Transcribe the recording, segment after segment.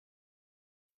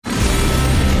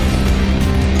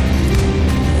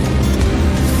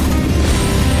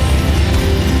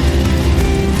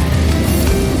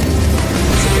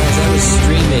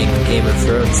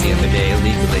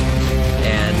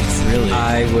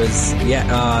was,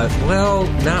 well,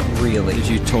 not really. Did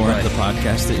you torrent the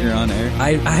podcast that you're on air?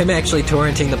 I'm actually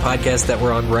torrenting the podcast that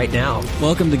we're on right now.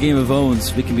 Welcome to Game of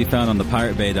Owns. We can be found on the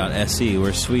piratebay.se,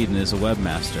 where Sweden is a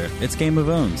webmaster. It's Game of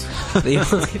Owns.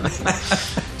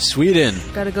 Sweden.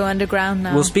 Gotta go underground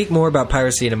now. We'll speak more about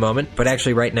piracy in a moment, but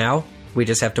actually right now, we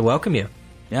just have to welcome you.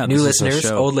 Yeah, new listeners,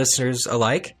 old listeners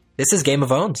alike. This is Game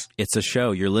of Owns. It's a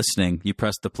show. You're listening. You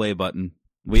press the play button.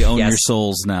 We own your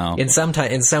souls now. In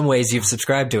some ways, you've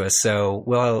subscribed to us, so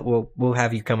we'll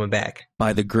have you coming back.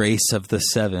 By the grace of the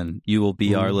seven, you will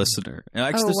be our listener.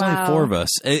 Actually, there's only 4 of us.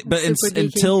 But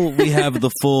until we have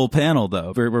the full panel,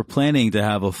 though, we're planning to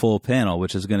have a full panel,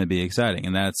 which is going to be exciting,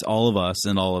 and that's all of us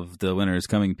and all of the Winter is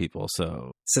Coming people.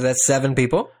 So that's 7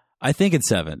 people. I think it's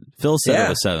 7. Phil said it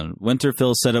was 7. Winter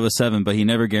Phil said it was 7, but he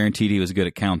never guaranteed he was good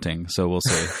at counting. So we'll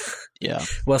see. Yeah.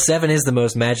 Well, 7 is the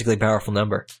most magically powerful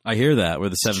number. I hear that. We're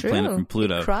the 7th planet from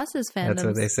Pluto. It crosses fandoms. That's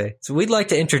what they say. So we'd like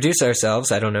to introduce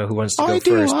ourselves. I don't know who wants to go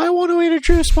first. I want to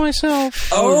introduce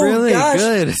myself. Oh, really? Gosh.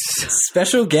 Good.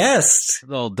 Special guest.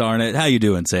 Oh, darn it. How you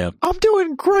doing, Sam? I'm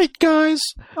doing great, guys.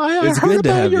 I heard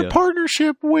about your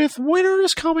partnership with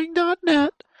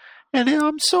winteriscoming.net. And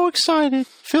I'm so excited.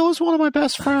 Phil is one of my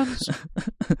best friends.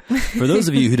 For those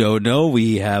of you who don't know,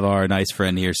 we have our nice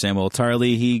friend here, Samuel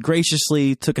Tarley. He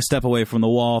graciously took a step away from the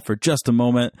wall for just a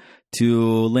moment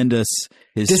to lend us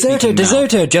his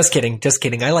Deserto. Just kidding.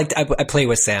 I play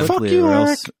with Sam. Fuck you,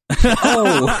 Eric.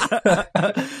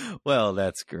 Oh. Well,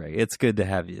 that's great. It's good to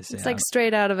have you, Sam. It's like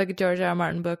straight out of a George R. R.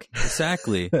 Martin book.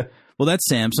 Exactly. Well, that's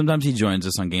Sam. Sometimes he joins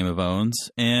us on Game of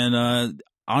Owns. And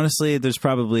honestly, there's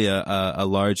probably a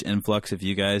large influx of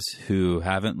you guys who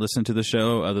haven't listened to the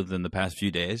show other than the past few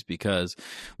days because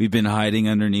we've been hiding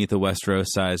underneath a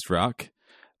Westeros-sized rock.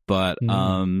 But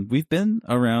we've been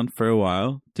around for a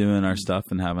while doing our stuff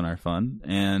and having our fun.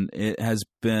 And it has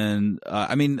been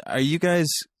are you guys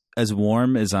as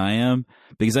warm as I am?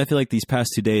 Because I feel like these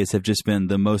past 2 days have just been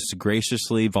the most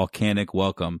graciously volcanic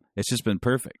welcome. It's just been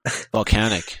perfect.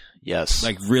 Volcanic, yes.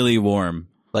 Like really warm.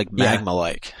 Like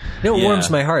magma-like. It warms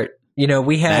my heart. You know,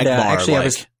 we had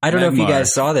I don't know if you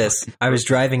guys saw this. I was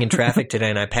driving in traffic today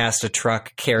and I passed a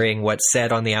truck carrying what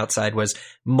said on the outside was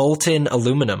molten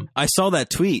aluminum. I saw that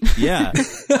tweet. Yeah.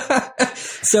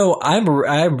 So I'm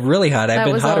really hot. I've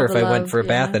been hotter if I went for a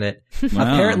bath in it.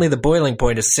 Wow. Apparently the boiling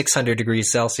point is 600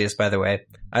 degrees Celsius, by the way.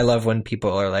 I love when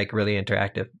people are like really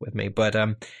interactive with me. But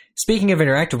speaking of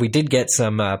interactive, we did get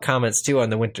some comments too on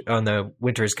the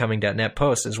winteriscoming.net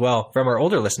post as well from our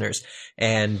older listeners.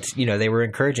 And, you know, they were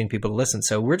encouraging people to listen.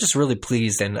 So we're just really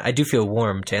pleased. And I do feel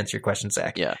warm, to answer your question,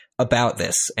 Zach, about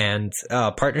this. And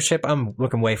partnership, I'm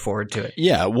looking way forward to it.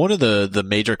 Yeah, one of the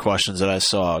major questions that I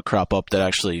saw crop up that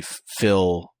actually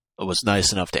Phil was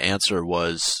nice enough to answer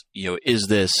was, you know, is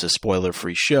this a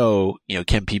spoiler-free show? You know,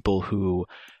 can people who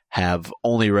have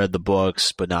only read the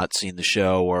books but not seen the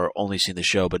show, or only seen the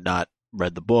show but not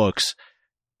read the books,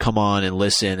 come on and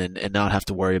listen and not have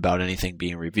to worry about anything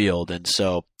being revealed? And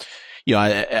so, you know,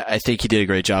 I think he did a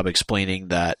great job explaining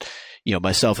that, you know,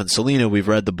 myself and Selena, we've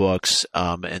read the books,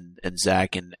 and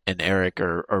Zach and Eric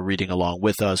are reading along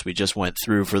with us. We just went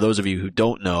through, for those of you who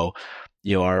don't know,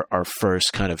 you know, our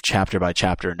first kind of chapter by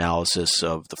chapter analysis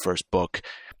of the first book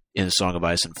in A Song of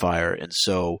Ice and Fire. And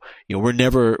so, you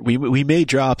know, we may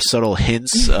drop subtle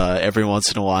hints every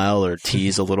once in a while or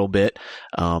tease a little bit,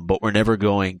 but we're never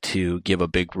going to give a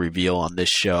big reveal on this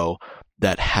show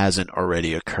that hasn't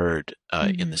already occurred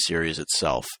in the series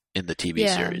itself, in the TV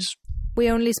series.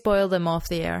 We only spoil them off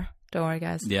the air. Don't worry,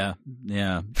 guys. Yeah.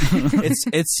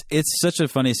 It's such a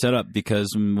funny setup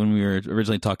because when we were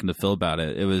originally talking to Phil about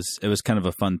it, it was kind of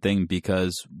a fun thing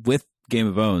because with Game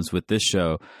of Owns, with this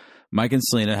show, Mike and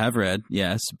Selena have read,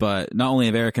 yes, but not only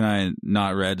have Eric and I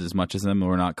not read as much as them,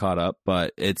 we're not caught up,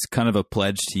 but it's kind of a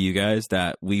pledge to you guys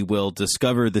that we will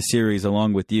discover the series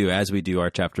along with you as we do our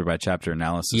chapter by chapter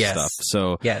analysis stuff.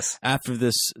 So after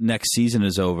this next season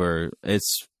is over,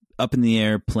 it's up in the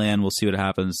air plan. We'll see what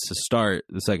happens to start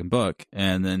the second book,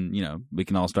 and then, you know, we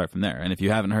can all start from there. And if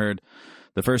you haven't heard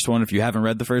the first one, if you haven't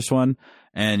read the first one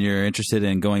and you're interested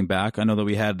in going back, I know that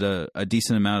we had a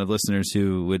decent amount of listeners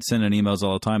who would send in emails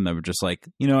all the time that were just like,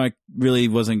 you know, I really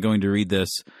wasn't going to read this,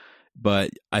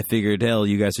 but I figured, hell,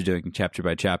 you guys are doing chapter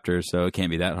by chapter, so it can't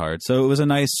be that hard. So it was a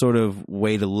nice sort of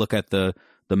way to look at the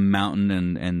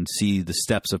mountain and see the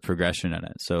steps of progression in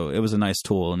it. So it was a nice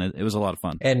tool, and it was a lot of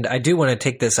fun. And I do want to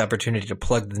take this opportunity to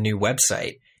plug the new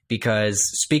website, because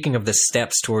speaking of the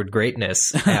steps toward greatness,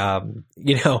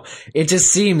 you know, it just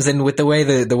seems, and with the way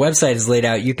the website is laid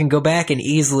out, you can go back and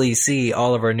easily see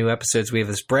all of our new episodes. We have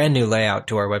this brand new layout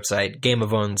to our website,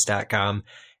 gameofowns.com,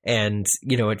 and,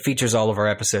 you know, it features all of our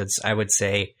episodes, I would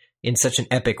say, in such an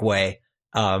epic way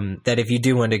that if you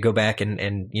do want to go back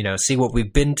and see what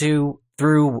we've been through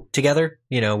together,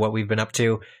 what we've been up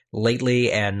to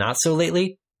lately and not so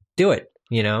lately, do it.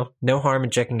 No harm in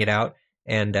checking it out.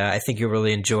 And I think you'll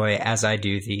really enjoy, as I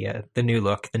do, the new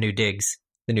look, the new digs,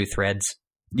 the new threads.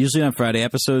 Usually on Friday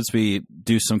episodes, we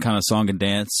do some kind of song and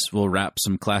dance. We'll rap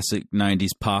some classic 90s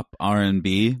pop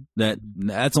R&B.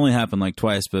 That's only happened like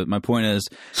twice, but my point is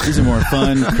these are more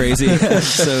fun, crazy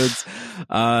episodes.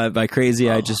 By crazy,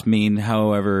 I just mean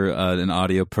however an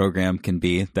audio program can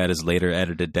be that is later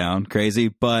edited down crazy.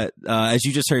 But as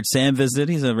you just heard Sam visit,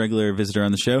 he's a regular visitor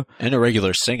on the show. And a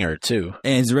regular singer, too.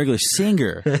 And he's a regular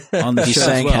singer on the He show.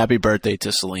 sang as well. Happy Birthday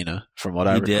to Selena, from what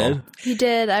I recall. Did? He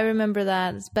did. I remember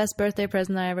that. It's the best birthday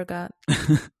present I ever got.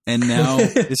 And now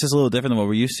this is a little different than what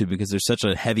we're used to because there's such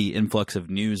a heavy influx of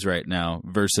news right now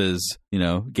versus,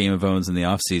 Game of Thrones in the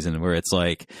off season where it's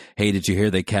like, hey, did you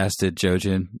hear they casted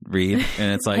Jojen Reed?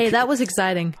 And it's like, Hey, that was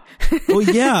exciting. well,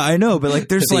 yeah, I know, but like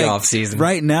there's The like off-season.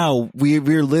 right now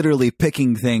we're literally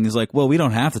picking things like, well, we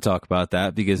don't have to talk about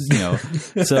that because,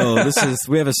 so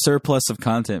we have a surplus of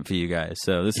content for you guys.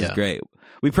 So this is great.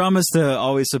 We promise to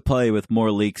always supply with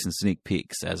more leaks and sneak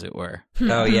peeks, as it were.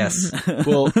 Oh, yes.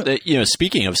 Well,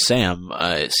 speaking of Sam,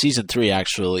 season 3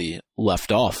 actually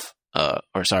left off,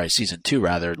 season 2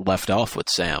 rather, left off with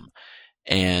Sam.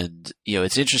 And,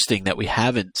 it's interesting that we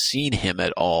haven't seen him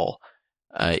at all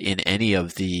in any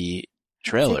of the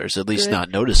trailers, at least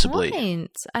not noticeably.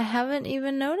 Point. I haven't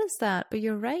even noticed that, but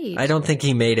you're right. I don't think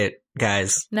he made it,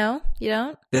 guys. No, you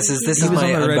don't? This He is was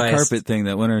my on the red unbiased. carpet thing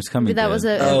that Winter is Coming. Maybe that did. was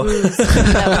a ruse.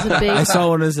 That was a big. I saw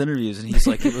one of his interviews, and he's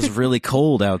like, "It was really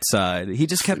cold outside." He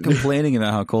just kept complaining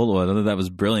about how cold it was. I thought that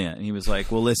was brilliant. And he was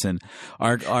like, "Well, listen,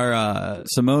 our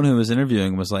Simone, who was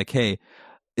interviewing, was like, hey,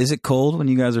 is it cold when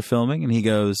you guys are filming?" And he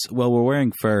goes, "Well, we're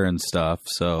wearing fur and stuff,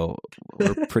 so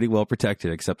we're pretty well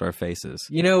protected except our faces."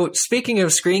 Speaking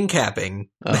of screen capping,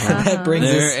 that brings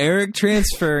There, us. Eric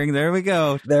transferring. There we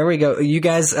go. There we go. You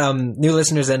guys, new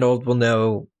listeners and old, will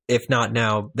know, if not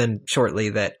now, then shortly,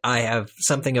 that I have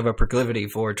something of a proclivity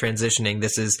for transitioning.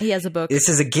 He has a book. This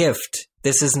is a gift.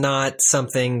 This is not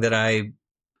something that I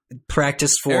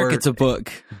practiced for. Eric, it's a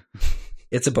book.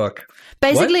 It's a book.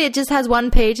 Basically, it just has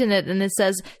one page in it, and it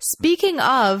says, "Speaking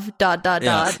of ...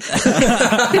 Yeah.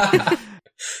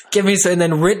 Give me and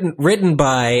then written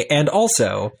by and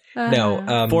also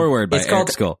Forward by it's Eric called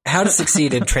Skull. How to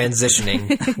Succeed in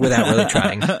Transitioning Without Really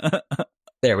Trying.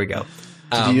 There we go.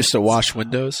 Did you used to wash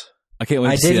windows? I can't wait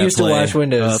I to see did that used to play. wash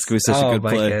windows. Oh, it's going to be such a good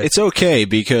my play. God. It's okay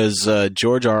because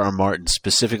George R.R. Martin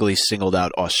specifically singled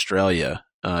out Australia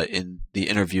in the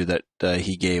interview that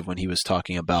he gave when he was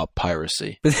talking about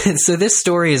piracy. So this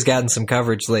story has gotten some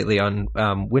coverage lately on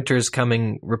Winter's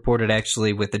Coming reported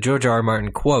actually with the George R. R.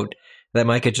 Martin quote that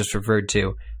Micah just referred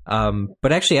to.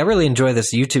 But actually, I really enjoy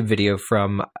this YouTube video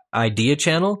from Idea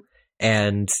Channel.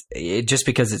 And just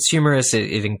because it's humorous,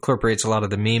 it incorporates a lot of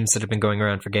the memes that have been going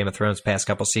around for Game of Thrones past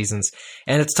couple seasons.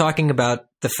 And it's talking about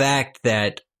the fact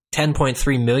that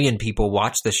 10.3 million people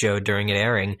watched the show during it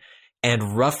airing,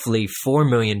 and roughly 4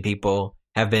 million people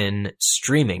have been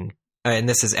streaming. And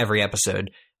this is every episode,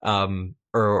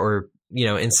 or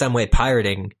in some way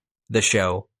pirating the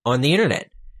show on the internet.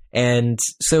 And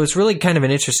so it's really kind of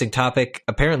an interesting topic.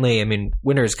 Apparently,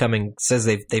 Winter is Coming says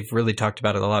they've really talked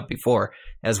about it a lot before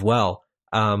as well.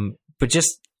 But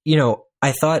just,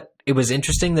 I thought it was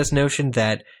interesting, this notion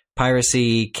that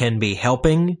piracy can be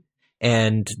helping.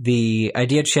 And the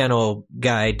Idea Channel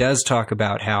guy does talk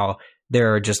about how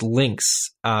there are just links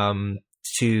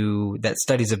to that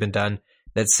studies have been done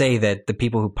that say that the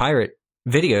people who pirate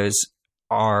videos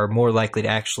are more likely to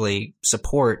actually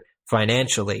support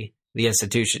financially the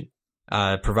institution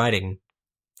providing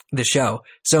the show.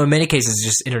 So in many cases,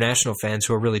 just international fans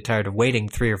who are really tired of waiting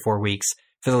 3 or 4 weeks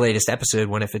for the latest episode,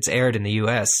 when if it's aired in the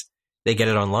US, they get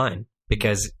it online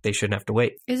because they shouldn't have to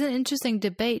wait. It's an interesting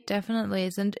debate, definitely.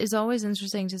 It's always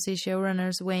interesting to see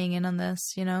showrunners weighing in on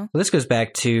this, Well, this goes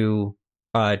back to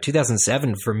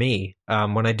 2007 for me.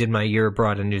 When I did my year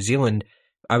abroad in New Zealand,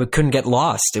 I couldn't get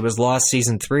Lost. It was Lost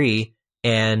season 3,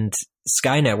 and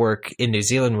Sky Network in New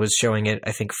Zealand was showing it,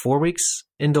 I think, 4 weeks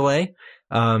in delay.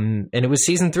 And it was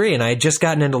season 3, and I had just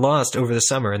gotten into Lost over the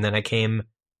summer, and then I came,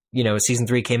 season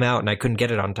 3 came out, and I couldn't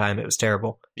get it on time. It was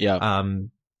terrible. Yeah.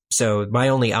 So my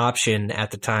only option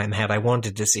at the time, had I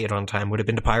wanted to see it on time, would have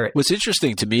been to pirate. What's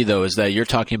interesting to me, though, is that you're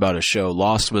talking about a show.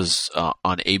 Lost was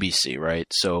on ABC, right?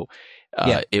 So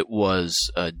it was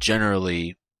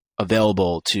generally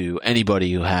available to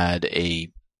anybody who had a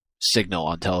signal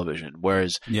on television,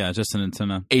 whereas Yeah, just an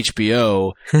antenna.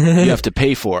 HBO you have to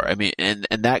pay for. I mean, and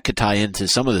that could tie into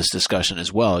some of this discussion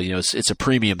as well. You know, it's a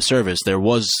premium service. There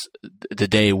was the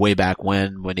day way back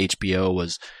when HBO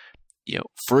was, you know,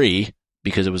 free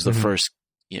because it was the first,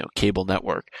 you know, cable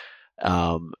network.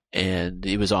 And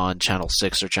it was on Channel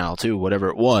 6 or Channel 2, whatever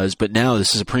it was. But now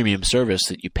this is a premium service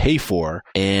that you pay for.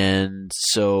 And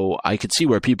so I could see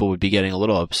where people would be getting a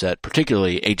little upset,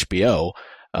 particularly HBO,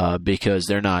 because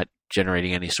they're not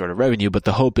generating any sort of revenue. But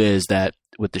the hope is that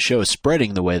with the show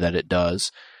spreading the way that it does,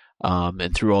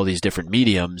 and through all these different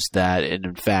mediums, that it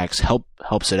in fact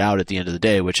helps it out at the end of the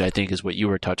day, which I think is what you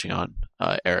were touching on,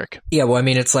 Eric. Yeah, well, I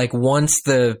mean, it's like once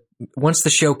the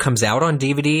show comes out on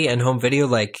DVD and home video,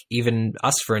 like even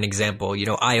us, for an example, you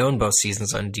know, I own both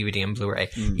seasons on DVD and Blu-ray,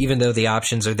 even though the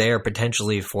options are there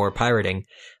potentially for pirating.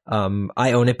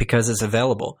 I own it because it's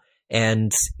available.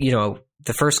 And, you know,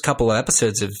 the first couple of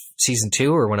episodes of season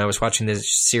 2, or when I was watching this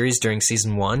series during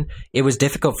season 1, it was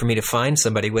difficult for me to find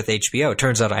somebody with HBO. It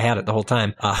turns out I had it the whole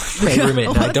time. My roommate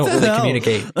and I don't really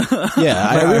communicate. Yeah,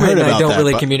 I heard about I don't that,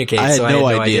 really but communicate. I had so no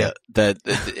I had idea that.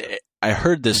 I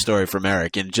heard this story from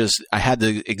Eric, and I had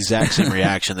the exact same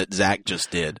reaction that Zach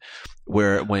just did,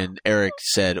 when Eric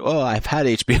said, "Oh, I've had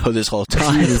HBO this whole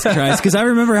time." Jesus Christ! Because I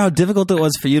remember how difficult it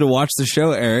was for you to watch the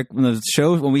show, Eric, when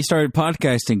we started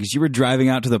podcasting, because you were driving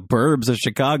out to the burbs of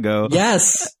Chicago.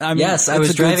 Yes, I mean, yes, I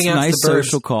was driving out nice to the burbs.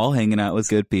 social call, hanging out with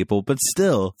good people, but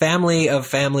still, family of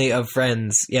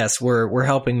friends. Yes, were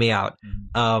helping me out.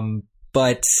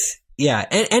 But yeah.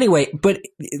 Anyway, but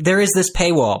there is this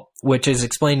paywall, which is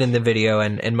explained in the video,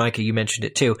 and Micah, you mentioned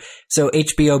it too. So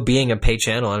HBO being a pay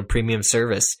channel on a premium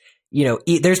service, you know,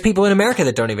 there's people in America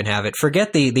that don't even have it.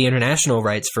 Forget the international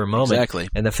rights for a moment. Exactly.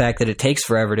 And the fact that it takes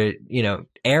forever to, you know,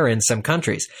 air in some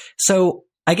countries. So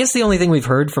I guess the only thing we've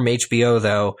heard from HBO,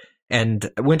 though, and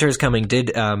Winter is Coming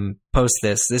did post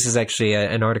this. This is actually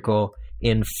an article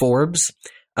in Forbes.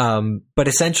 But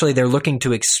essentially they're looking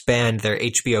to expand their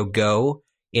HBO Go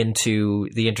into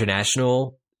the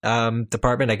international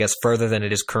department, I guess, further than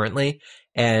it is currently.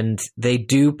 And they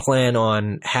do plan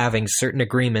on having certain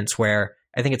agreements where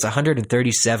I think it's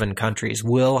 137 countries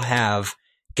will have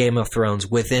Game of Thrones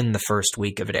within the first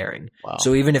week of it airing. Wow.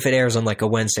 So even if it airs on like a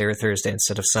Wednesday or Thursday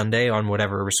instead of Sunday on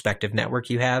whatever respective network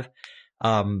you have,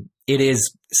 it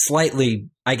is slightly,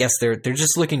 I guess they're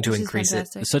just looking to increase it.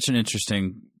 It's such an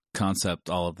interesting concept,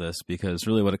 all of this, because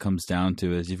really what it comes down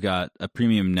to is you've got a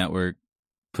premium network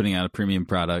putting out a premium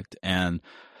product, and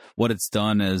what it's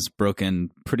done is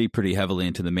broken pretty heavily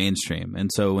into the mainstream. And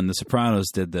so when The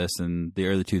Sopranos did this in the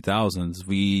early 2000s,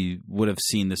 we would have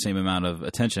seen the same amount of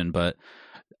attention, but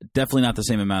definitely not the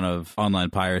same amount of online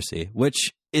piracy,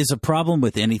 which is a problem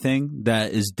with anything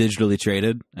that is digitally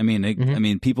traded. I mean, I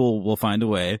mean, people will find a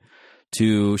way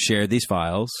to share these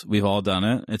files. We've all done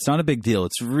it. It's not a big deal.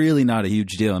 It's really not a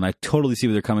huge deal. And I totally see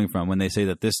where they're coming from when they say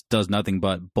that this does nothing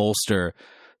but bolster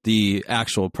the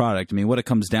actual product. I mean, what it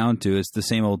comes down to is the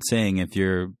same old saying. If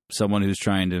you're someone who's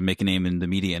trying to make a name in the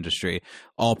media industry,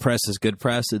 all press is good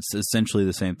press. It's essentially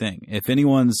the same thing. If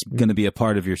anyone's going to be a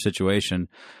part of your situation,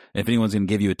 if anyone's going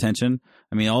to give you attention,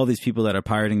 I mean, all these people that are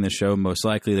pirating the show, most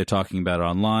likely they're talking about it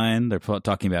online. They're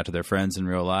talking about it to their friends in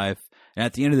real life. And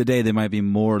at the end of the day, they might be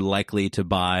more likely to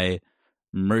buy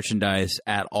merchandise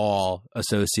at all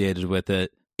associated with it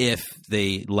if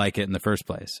they like it in the first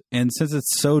place. And since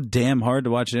it's so damn hard to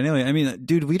watch it anyway, I mean,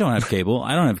 dude, we don't have cable.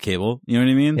 I don't have cable. You know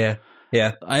what I mean? Yeah.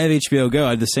 Yeah. I have HBO Go.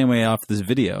 I the same way off this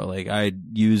video. Like, I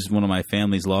use one of my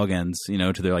family's logins, you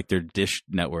know, to their Dish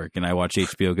network, and I watch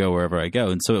HBO Go wherever I go.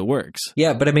 And so it works.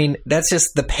 Yeah. But I mean, that's just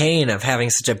the pain of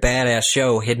having such a badass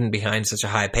show hidden behind such a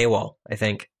high paywall, I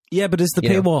think. Yeah, but is the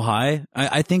paywall high?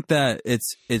 I think that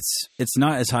it's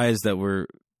not as high as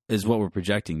what we're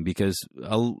projecting, because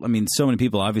I mean, so many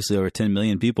people, obviously over 10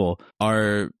 million people,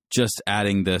 are just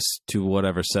adding this to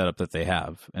whatever setup that they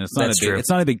have, and it's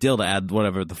not a big deal to add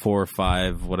whatever the 4 or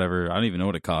 5 whatever. I don't even know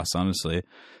what it costs, honestly,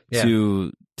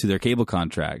 to their cable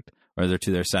contract or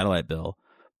to their satellite bill.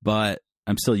 But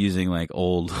I'm still using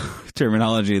old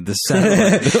terminology. The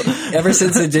satellite bill. Ever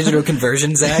since the Digital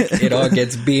Conversions Act, it all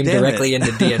gets beamed directly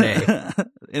into DNA.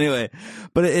 Anyway,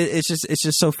 but it's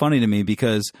just so funny to me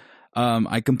because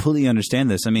I completely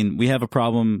understand this. I mean, we have a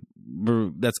problem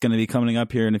that's going to be coming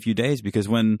up here in a few days, because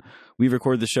when we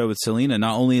record the show with Selena,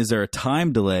 not only is there a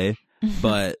time delay,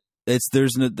 but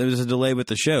there's a delay with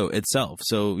the show itself.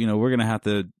 So, we're going to have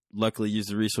to luckily use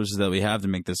the resources that we have to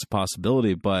make this a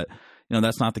possibility. But,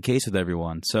 that's not the case with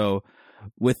everyone. So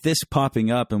with this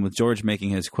popping up and with George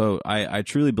making his quote, I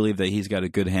truly believe that he's got a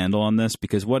good handle on this,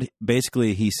 because what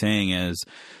basically he's saying is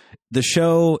the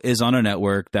show is on a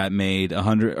network that made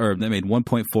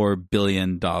 $1.4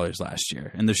 billion last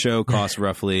year, and the show costs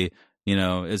roughly,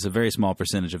 is a very small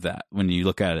percentage of that when you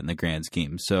look at it in the grand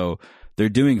scheme. So they're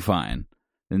doing fine,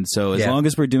 and so as long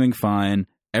as we're doing fine,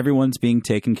 everyone's being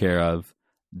taken care of,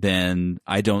 then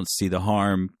I don't see the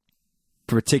harm,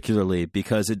 particularly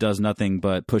because it does nothing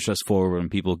but push us forward when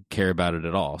people care about it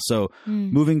at all. So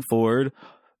moving forward,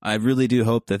 I really do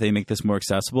hope that they make this more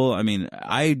accessible. I mean,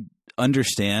 I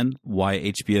understand why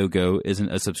HBO Go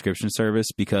isn't a subscription service,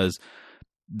 because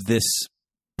this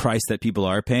price that people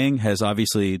are paying has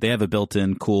obviously, they have a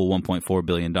built-in cool $1.4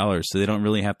 billion, so they don't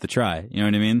really have to try. You know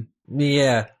what I mean?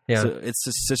 Yeah. So it's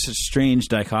just such a strange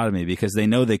dichotomy, because they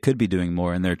know they could be doing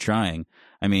more and they're trying.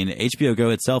 I mean, HBO Go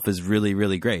itself is really,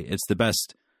 really great. It's the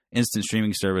best instant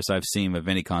streaming service I've seen of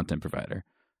any content provider.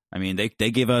 I mean, they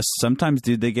give us, sometimes,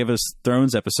 dude, they give us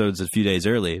Thrones episodes a few days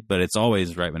early, but it's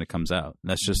always right when it comes out.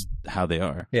 That's just how they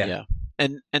are. Yeah.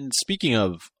 And speaking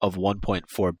of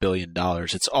 $1.4 billion,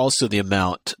 it's also the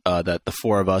amount that the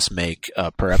four of us make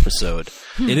per episode.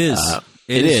 It is.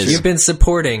 It is. You've been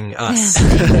supporting us.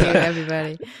 Thank you,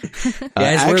 everybody.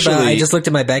 Guys, I just looked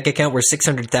at my bank account. We're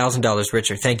 $600,000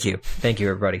 richer. Thank you,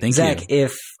 everybody. Thank Zach, you.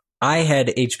 if I had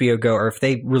HBO Go, or if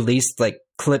they released like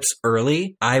clips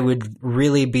early, I would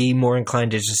really be more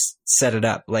inclined to just set it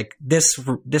up. Like this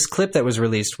clip that was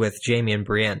released with Jamie and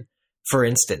Brienne, for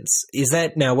instance, is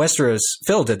that now Westeros?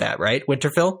 Phil did that, right?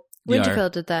 Winterfell?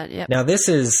 Winterfell did that, yep. Now this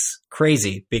is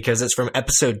crazy because it's from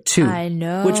episode 2. I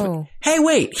know. Hey,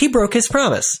 wait, he broke his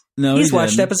promise. No, He's he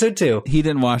watched didn't. episode 2. He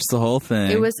didn't watch the whole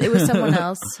thing. It was someone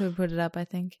else who put it up, I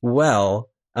think. Well,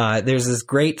 there's this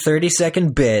great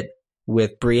 30-second bit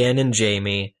with Brienne and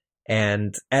Jamie,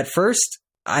 and at first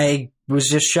I was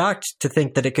just shocked to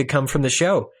think that it could come from the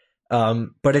show.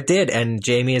 But it did, and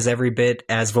Jamie is every bit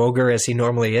as vulgar as he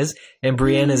normally is, and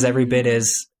Brienne is every bit as,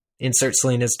 insert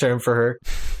Selena's term for her.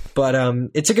 But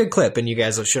it's a good clip, and you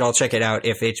guys should all check it out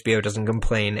if HBO doesn't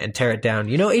complain and tear it down.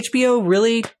 HBO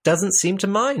really doesn't seem to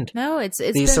mind. No, it's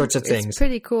these sorts of things. It's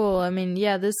pretty cool. I mean,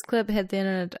 yeah, this clip hit the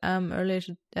internet earlier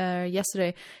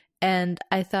yesterday, and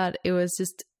I thought it was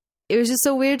just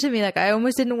so weird to me. Like, I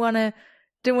almost didn't want to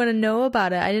know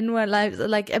about it. I didn't want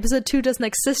like episode 2 doesn't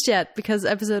exist yet because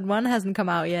episode 1 hasn't come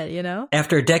out yet,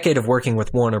 After a decade of working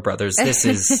with Warner Brothers, this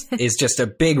is just a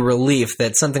big relief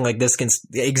that something like this can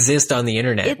exist on the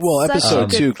internet. Well, episode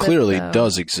 2 clip, clearly though.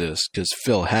 does exist because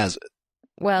Phil has it.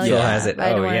 Well, Phil yeah, has it. I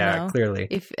don't Oh, wanna yeah, know. clearly.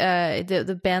 If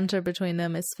the banter between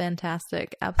them is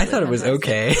fantastic. I Absolutely thought it was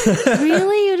fantastic. okay.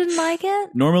 Really? You didn't like it?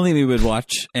 Normally we would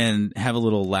watch and have a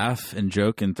little laugh and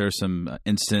joke and throw some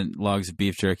instant logs of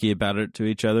beef jerky about it to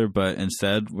each other, but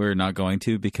instead we're not going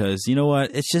to, because you know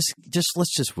what? It's just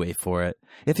let's just wait for it.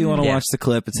 If you want to watch the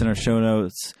clip, it's in our show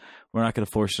notes. We're not going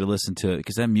to force you to listen to it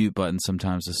because that mute button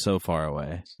sometimes is so far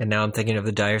away. And now I'm thinking of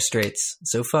the Dire Straits.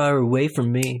 So far away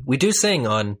from me. We do sing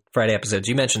on Friday episodes.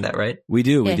 You mentioned that, right? We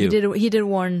do. Yeah, he did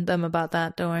warn them about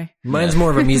that. Don't worry. Mine's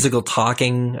more of a musical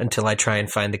talking until I try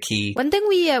and find the key. One thing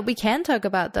we can talk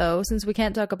about, though, since we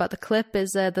can't talk about the clip,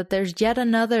 is that there's yet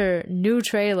another new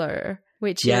trailer,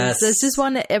 which Yes. there's just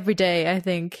one every day, I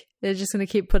think. They're just going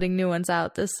to keep putting new ones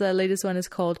out. This latest one is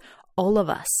called All of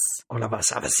Us. All of us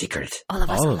have a secret. All of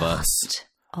us All are of us. lost.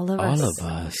 All of All us. of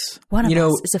us. One of You know-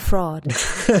 us is a fraud.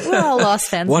 We're all lost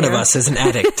fans. One of here. us is an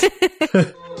addict. How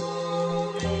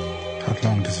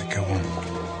long does it go on?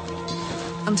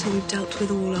 Until we've dealt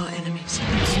with all our enemies.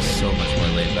 This is so much more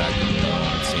laid back than the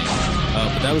one scene.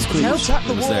 But that was cool. Tap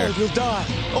the It was wall, there. you'll die.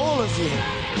 All of you.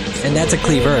 And that's a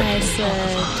Very cleaver. nice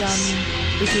John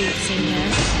Vicky scene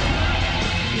there.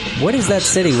 What is that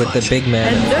city with the big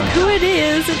man? And look who it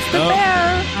is! It's the Oh.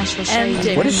 bear. I shall show And you.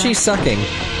 Jamie What is she Moss. sucking?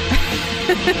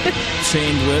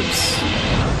 Chained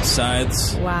whips,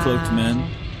 sides, Wow. cloaked men.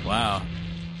 Wow.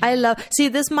 I love. See,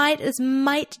 this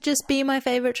might just be my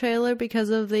favorite trailer because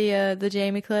of the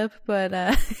Jamie clip, but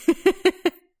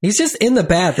He's just in the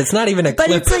bath. It's not even a but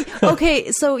clip. it's like,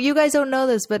 okay, so you guys don't know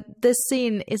this, but this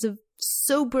scene is a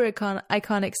super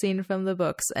iconic scene from the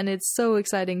books, and it's so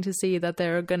exciting to see that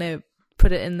they're gonna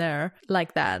put it in there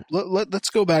like that. Let's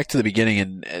go back to the beginning,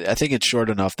 and I think it's short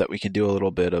enough that we can do a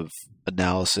little bit of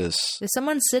analysis. There's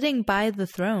someone sitting by the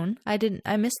throne. I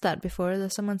missed that before.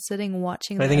 There's someone sitting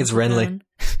watching. I think it's the Renly. throne.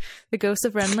 The ghost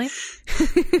of Renly.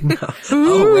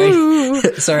 Oh,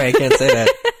 wait. Sorry, I can't say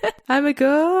that. I'm a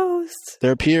ghost.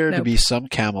 There appear to Nope. be some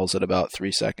camels at about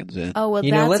 3 seconds in. Oh well,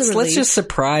 You know, that's a let's relief. just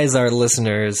surprise our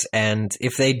listeners, and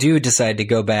if they do decide to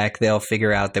go back, they'll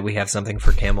figure out that we have something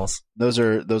for camels. Those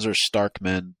are Stark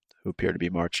men who appear to be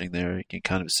marching there. You can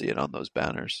kind of see it on those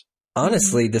banners.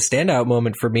 Honestly, the standout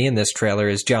moment for me in this trailer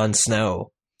is Jon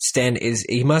Snow.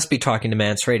 he must be talking to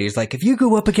Mance Rayder. He's like, if you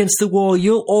go up against the wall,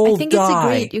 you'll all I think die. it's a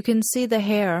great. You can see the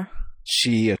hair.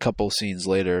 She, a couple scenes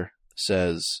later,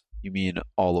 says, "You mean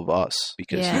all of us?"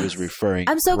 Because he was referring.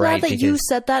 I'm so glad Right, that you because-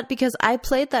 said that, because I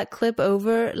played that clip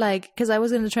over, like, because I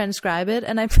was going to transcribe it,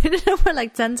 and I played it over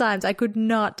like 10 times. I could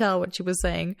not tell what she was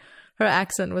saying. Her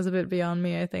accent was a bit beyond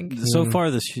me, I think. So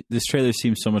far, this trailer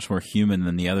seems so much more human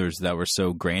than the others that were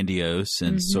so grandiose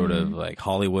and sort of like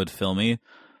Hollywood filmy.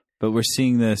 But we're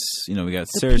seeing this, we got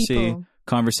The Cersei people.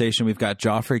 conversation. We've got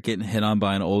Joffrey getting hit on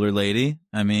by an older lady.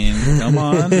 I mean, come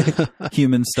on.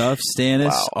 Human stuff.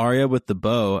 Stannis, Arya with the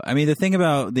bow. I mean, the thing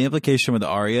about the implication with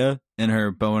Arya and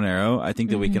her bow and arrow, I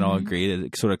think that we can all agree that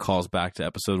it sort of calls back to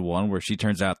episode 1 where she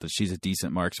turns out that she's a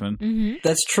decent marksman.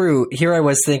 That's true. Here I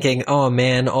was thinking, oh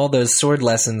man, all those sword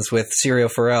lessons with Syrio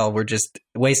Forel were just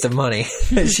a waste of money.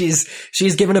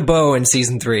 she's given a bow in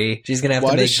season 3. She's gonna have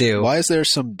to make do. Why is there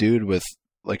some dude with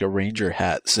like a ranger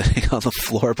hat sitting on the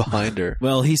floor behind her?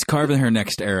 Well, he's carving her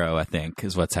next arrow, I think,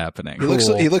 is what's happening. He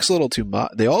looks a little too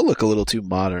they all look a little too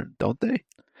modern, don't they?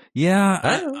 Yeah,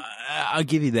 I'll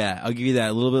give you that.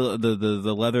 A little bit.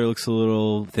 The leather looks a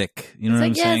little thick. You know what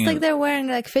I'm saying? It's like they're wearing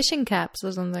like fishing caps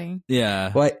or something.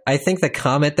 Yeah. Well, I think the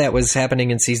comet that was happening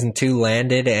in season 2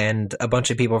 landed, and a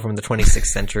bunch of people from the 26th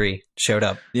century showed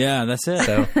up. Yeah, that's it.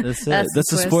 So that's it. That's That's the a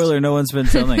twist. spoiler no one's been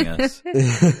telling us.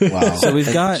 Wow. So we've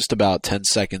And got- just about 10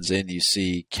 seconds in, you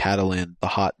see Catelyn, the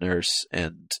hot nurse,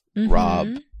 and Rob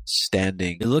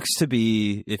standing. It looks to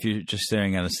be, if you're just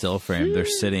staring at a still frame, they're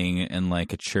sitting in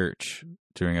like a church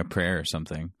during a prayer or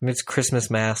something. It's Christmas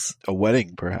mass. A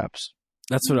wedding, perhaps.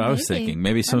 That's what I was Maybe. thinking.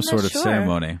 Maybe some I'm not sort of sure.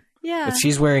 ceremony. Yeah, If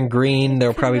she's wearing green,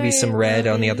 there'll Could probably be very some red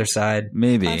well on the be. other side.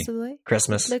 Maybe. possibly.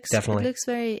 Christmas, definitely. It looks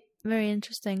very, very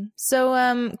interesting.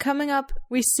 So, coming up,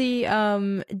 we see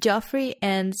Joffrey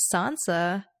and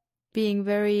Sansa being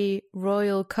very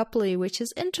royal coupley, which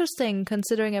is interesting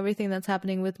considering everything that's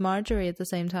happening with Marjorie at the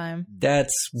same time.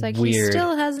 That's It's like he weird.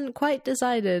 still hasn't quite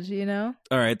decided, you know?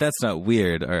 All right, that's not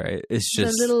weird. All right, it's There's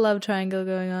just a little love triangle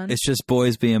going on. it's just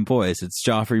boys being boys. It's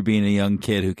Joffrey being a young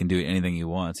kid who can do anything he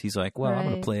wants. He's like, well, I'm going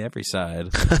Right. to play every side.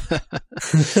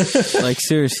 Like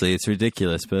seriously, it's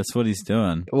ridiculous, but that's what he's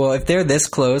doing. Well, if they're this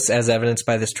close, as evidenced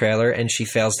by this trailer, and she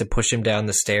fails to push him down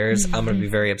the stairs, I'm going to be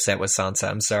very upset with Sansa.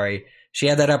 I'm sorry. She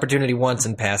had that opportunity once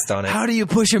and passed on it. How do you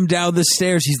push him down the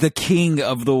stairs? He's the king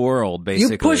of the world,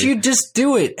 basically. You just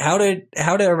do it. How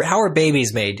are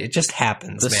babies made? It just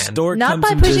happens, the man. stork Not comes by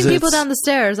and pushing visits, people down the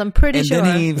stairs, I'm pretty and sure.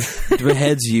 then he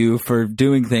beheads you for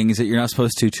doing things that you're not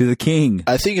supposed to the king.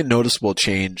 I think a noticeable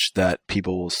change that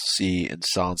people will see in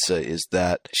Sansa is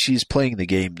that she's playing the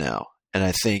game now. And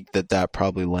I think that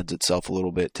probably lends itself a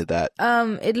little bit to that.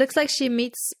 It looks like she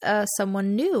meets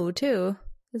someone new, too.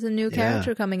 There's a new Yeah.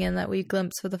 character coming in that we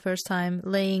glimpse for the first time,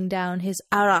 laying down his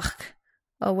arach,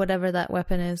 or whatever that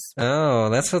weapon is. Oh,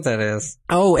 that's what that is.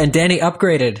 Oh, and Dany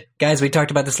upgraded. Guys, we talked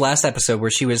about this last episode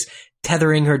where she was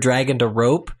tethering her dragon to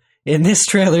rope. In this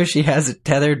trailer, she has it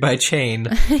tethered by chain.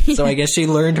 So I guess she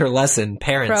learned her lesson.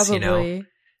 Parents,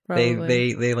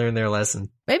 Probably. they learned their lesson.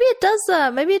 Maybe it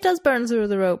does. Maybe it does burn through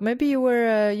the rope. Maybe you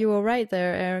were right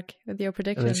there, Eric, with your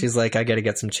prediction. And then she's like, I gotta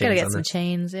get some chains Gotta get on some this.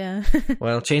 chains, yeah.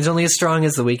 Well, chain's only as strong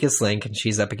as the weakest link, and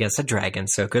she's up against a dragon,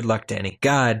 so good luck, Dany.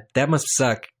 God, that must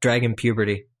suck. Dragon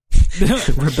puberty.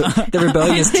 The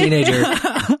rebellious teenager.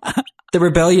 The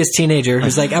rebellious teenager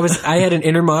who's like, I had an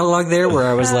inner monologue there where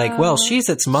I was like, well, she's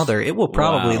its mother. It will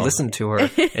probably Wow. listen to her. And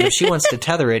if she wants to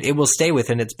tether it, it will stay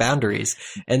within its boundaries.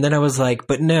 And then I was like,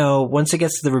 but no, once it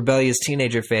gets to the rebellious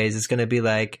teenager phase, it's going to be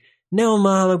like, no,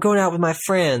 Mom, I'm going out with my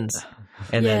friends.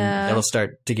 And Yeah. then it'll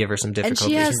start to give her some And difficulties.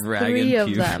 she has Dragon 3 of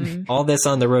puberty. them. All this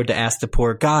on the road to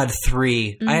Astapor. God,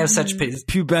 3. I have such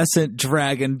Pubescent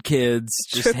dragon kids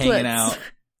just hanging Triplets. out.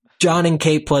 John and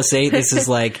Kate plus 8. This is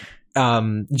like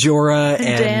Jorah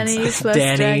and Danny plus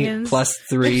Danny dragons. plus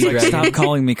 3 It's like, dragons. stop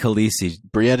calling me Khaleesi.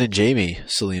 Brienne and Jamie,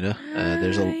 Selena.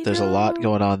 There's a lot know.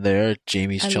 going on there.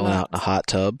 Jamie's A chilling lot. out in a hot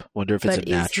tub. Wonder if it's But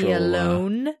a natural. is he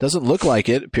alone? Doesn't look like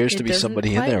it. Appears It to be doesn't somebody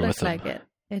in quite there look with him. like it.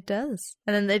 It does.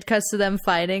 And then it cuts to them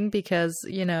fighting because,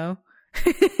 you know.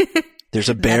 There's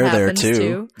a That bear there happens too.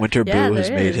 too. Winter Yeah, Boo has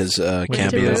there made is. his Winter cameo.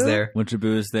 Boo is there.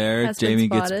 Winterboo is there. Has been Jamie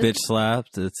gets spotted. bitch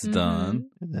slapped. It's Mhm. done.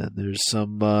 And then there's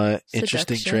some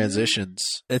interesting Seduction. transitions.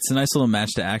 It's a nice little match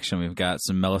to action. We've got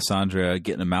some Melisandre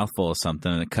getting a mouthful of something,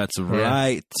 and it cuts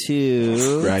right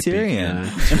to Griping, Tyrion.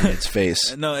 Tyrion's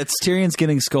face. No, it's Tyrion's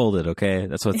getting scolded. Okay,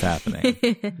 that's what's happening.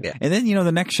 Yeah. And then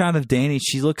the next shot of Dany,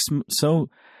 she looks so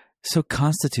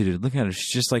constituted. Look at her.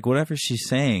 She's just like whatever she's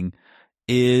saying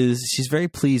is. She's very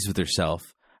pleased with herself.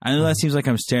 I know that seems like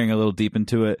I'm staring a little deep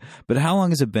into it, but how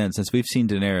long has it been since we've seen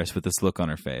Daenerys with this look on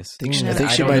her face? I think she I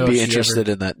don't might know be if she interested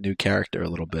in that new character a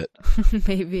little bit.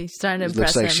 Maybe starting to It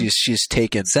impress looks like him. she's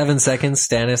taken. 7 seconds.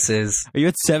 Stannis is. Are you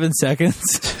at 7 seconds?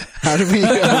 How did we?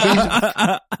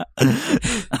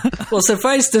 Well,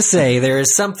 suffice to say, there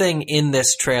is something in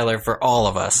this trailer for all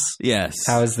of us. Yes.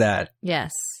 How is that?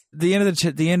 Yes. The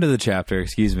end of the chapter,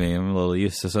 excuse me, I'm a little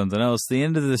used to something else. The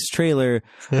end of this trailer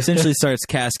essentially starts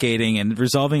cascading and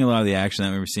resolving a lot of the action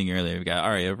that we were seeing earlier. We've got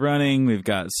Arya running, we've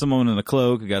got someone in a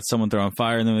cloak, we've got someone throwing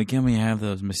fire, and then again we have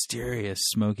those mysterious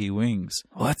smoky wings.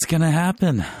 What's going to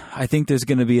happen? I think there's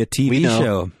going to be a TV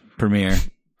show premiere.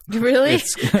 Really?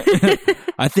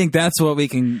 I think that's what we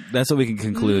can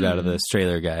conclude out of this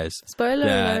trailer, guys. Spoiler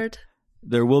that alert.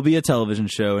 There will be a television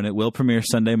show, and it will premiere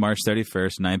Sunday, March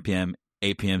 31st, 9 p.m.,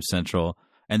 8 p.m. Central.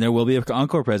 And there will be an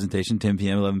encore presentation, 10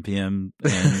 p.m., 11 p.m.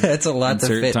 That's a lot to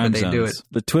fit, but they do it.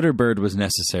 The Twitter bird was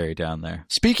necessary down there.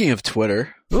 Speaking of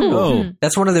Twitter, Oh,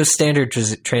 That's one of those standard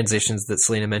transitions that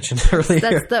Selena mentioned earlier.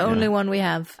 That's the only one we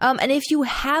have. And if you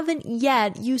haven't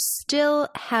yet, you still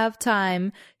have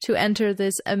time to enter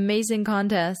this amazing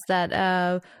contest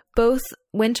that both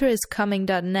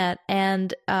winteriscoming.net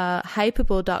and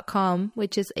hypable.com,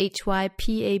 which is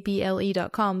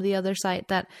hypable.com, the other site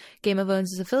that Game of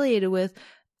Thrones is affiliated with,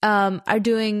 are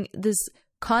doing this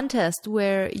contest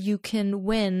where you can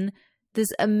win this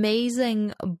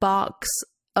amazing box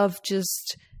of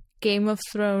just Game of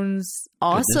Thrones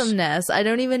awesomeness. I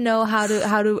don't even know how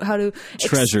to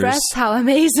express how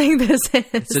amazing this is.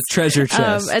 it's a treasure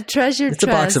chest. A treasure chest. It's a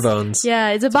box of owns. Yeah,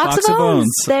 it's a box of owns.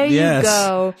 There Yes. you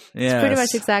go. Yes. It's pretty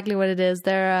much exactly what it is.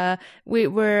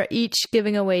 We're each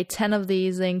giving away 10 of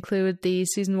these. They include the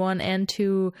season 1 and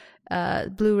 2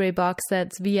 Blu-ray box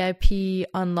sets, VIP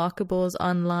unlockables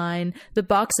online. The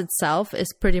box itself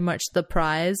is pretty much the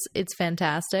prize. It's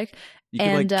fantastic. You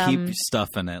can And, keep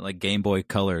stuff in it, like Game Boy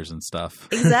Colors and stuff.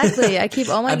 Exactly. I keep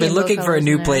all my I've been Game Boy looking for a colors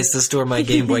new in there. place to store my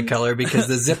Game Boy Color because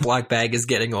the Ziploc bag is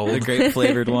getting The old. grape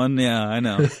flavored one. Yeah, I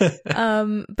know.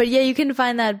 But yeah, you can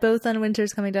find that both on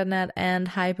winterscoming.net and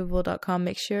hypable.com.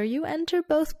 Make sure you enter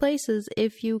both places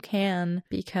if you can,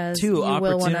 because Two you will want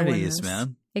to win opportunities, this.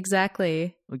 man.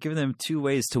 Exactly. We're giving them 2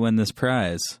 ways to win this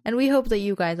prize. And we hope that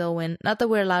you guys all win. Not that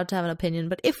we're allowed to have an opinion,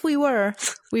 but if we were,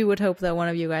 we would hope that one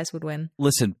of you guys would win.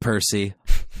 Listen, Percy,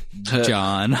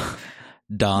 John,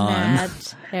 Don.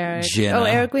 Matt, Eric. Jenna. Oh,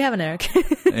 Eric, we have an Eric.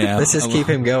 Yeah, Let's just keep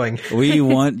him going. We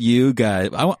want you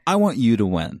guys. I want you to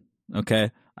win.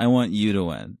 Okay, I want you to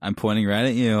win. I'm pointing right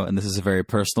at you, and this is a very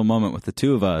personal moment with the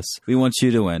two of us. We want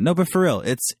you to win. No, but for real,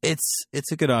 it's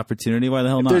a good opportunity. Why the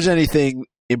hell if not? there's anything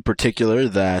in particular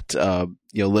that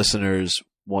listeners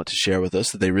want to share with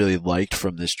us that they really liked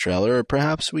from this trailer, or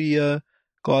perhaps we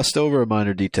glossed over a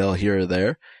minor detail here or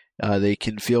there, they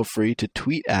can feel free to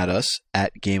tweet at us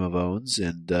at Game of Owns.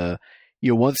 And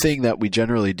one thing that we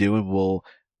generally do, and we'll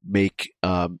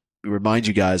remind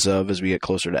you guys of as we get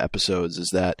closer to episodes, is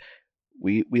that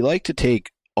we like to take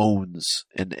owns,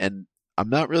 and I'm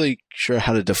not really sure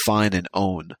how to define an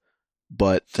own,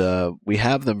 but we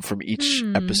have them from each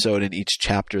episode and each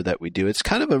chapter that we do. It's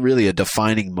kind of really a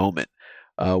defining moment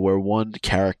where one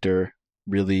character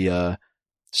really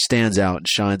stands out and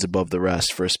shines above the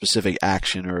rest for a specific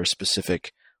action or a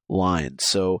specific line.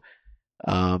 So,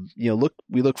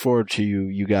 we look forward to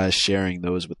you guys sharing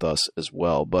those with us as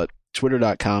well. But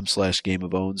twitter.com/Game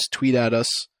of Owns, tweet at us.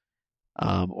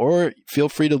 Or feel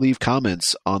free to leave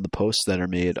comments on the posts that are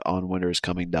made on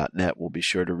winteriscoming.net. We'll be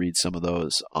sure to read some of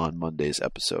those on Monday's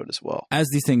episode as well. As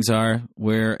these things are,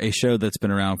 we're a show that's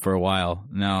been around for a while.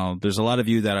 Now, there's a lot of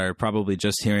you that are probably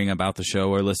just hearing about the show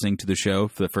or listening to the show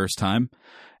for the first time.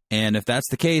 And if that's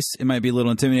the case, it might be a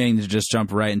little intimidating to just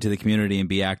jump right into the community and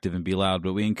be active and be loud.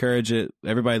 But we encourage it.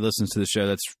 Everybody listens to the show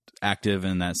that's active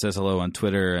and that says hello on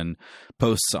Twitter and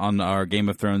posts on our Game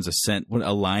of Thrones Ascent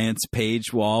Alliance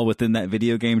page wall within that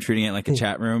video game, treating it like a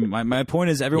chat room. My point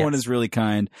is everyone is really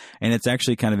kind. And it's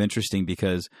actually kind of interesting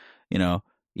because,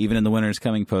 even in the Winter is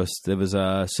Coming post, it was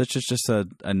just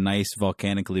a nice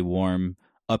volcanically warm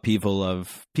upheaval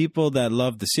of people that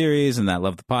love the series and that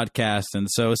love the podcast. And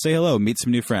so say hello, meet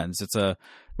some new friends.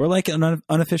 We're like an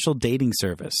unofficial dating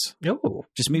service. Oh,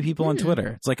 Just meet people on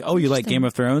Twitter. It's like, oh, you like Game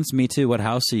of Thrones? Me too. What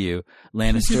house are you?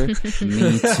 Lannister?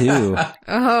 Me too.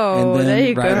 Oh, And then there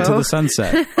you right into go. the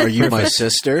sunset. Are you my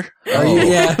sister? are you?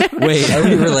 Yeah. Wait. Are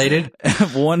we related?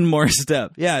 One more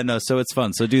step. Yeah, no, so it's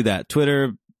fun. So do that.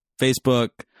 Twitter, Facebook,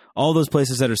 all those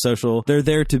places that are social, they're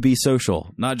there to be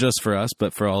social, not just for us,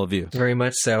 but for all of you. Very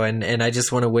much so. And I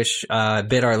just want to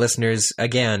bid our listeners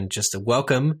again, just a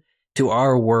welcome to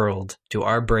our world, to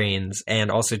our brains,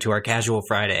 and also to our Casual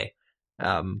Friday.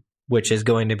 which is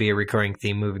going to be a recurring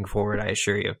theme moving forward, I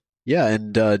assure you. Yeah,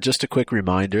 and just a quick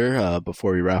reminder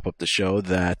before we wrap up the show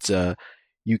that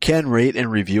you can rate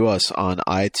and review us on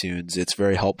iTunes. It's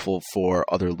very helpful for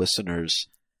other listeners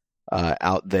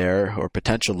out there, or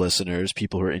potential listeners,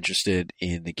 people who are interested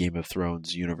in the Game of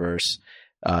Thrones universe,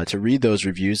 to read those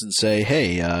reviews and say,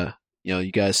 hey,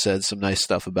 you guys said some nice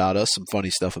stuff about us, some funny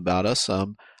stuff about us.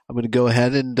 I'm going to go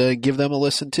ahead and give them a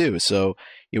listen too. So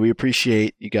we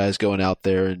appreciate you guys going out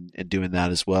there and doing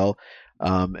that as well.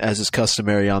 As is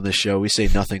customary on this show, we say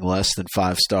nothing less than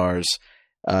 5 stars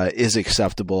is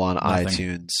acceptable on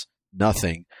iTunes.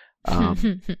 Nothing.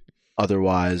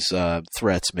 Otherwise,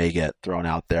 threats may get thrown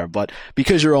out there. But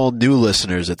because you're all new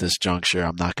listeners at this juncture,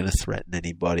 I'm not going to threaten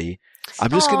anybody.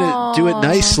 I'm just going to do it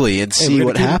nicely and see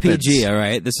what happens. PG, all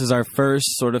right? This is our first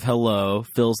sort of hello.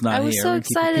 Phil's not here. I was so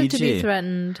excited to be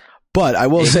threatened. But I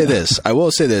will say this.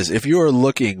 If you are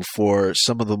looking for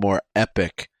some of the more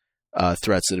epic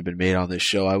threats that have been made on this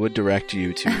show, I would direct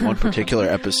you to one particular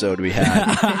episode we had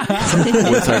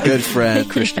with our good friend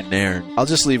Christian Nairn. I'll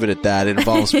just leave it at that. It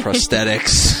involves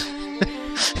prosthetics.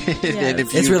 And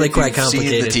if it's really quite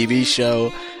complicated. Seen the TV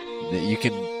show, you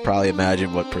can probably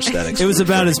imagine what prosthetics. It was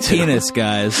about his penis,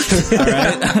 guys. All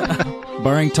right.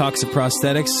 Barring talks of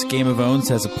prosthetics, Game of Owns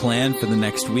has a plan for the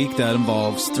next week that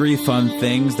involves 3 fun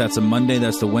things. That's a Monday,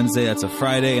 that's a Wednesday, that's a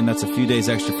Friday, and that's a few days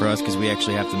extra for us because we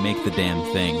actually have to make the damn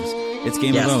things. It's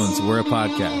Game of Owns. We're a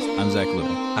podcast. I'm Zach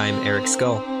Lewin. I'm Eric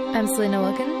Skull. I'm Selena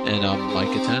Wilkin. And I'm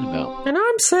Micah Tannenbaum. And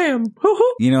I'm Sam.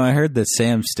 I heard that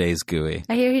Sam stays gooey.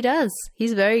 I hear he does.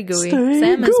 He's very gooey. Stay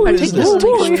Sam is gooey. particularly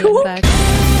gooey, in fact.